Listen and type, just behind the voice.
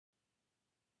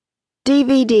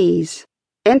DVDs,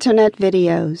 internet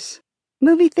videos,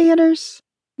 movie theaters,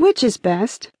 which is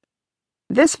best?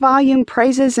 This volume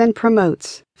praises and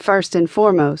promotes, first and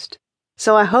foremost,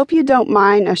 so I hope you don't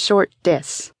mind a short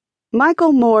diss.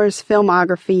 Michael Moore's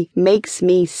filmography makes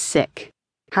me sick.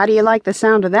 How do you like the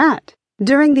sound of that?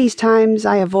 During these times,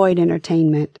 I avoid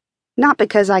entertainment. Not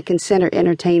because I consider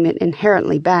entertainment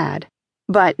inherently bad,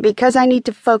 but because I need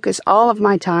to focus all of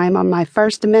my time on my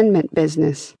First Amendment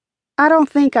business. I don't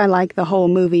think I like the whole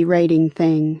movie rating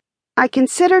thing. I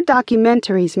consider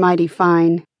documentaries mighty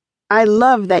fine. I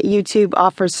love that YouTube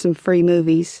offers some free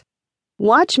movies.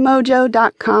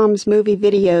 WatchMojo.com's movie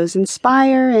videos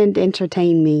inspire and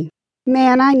entertain me.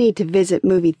 Man, I need to visit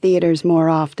movie theaters more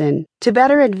often to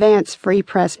better advance Free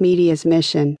Press Media's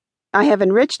mission. I have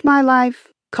enriched my life,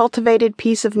 cultivated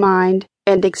peace of mind,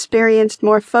 and experienced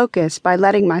more focus by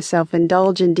letting myself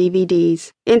indulge in DVDs,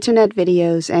 internet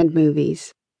videos, and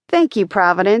movies. Thank you,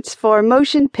 Providence, for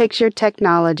motion picture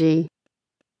technology.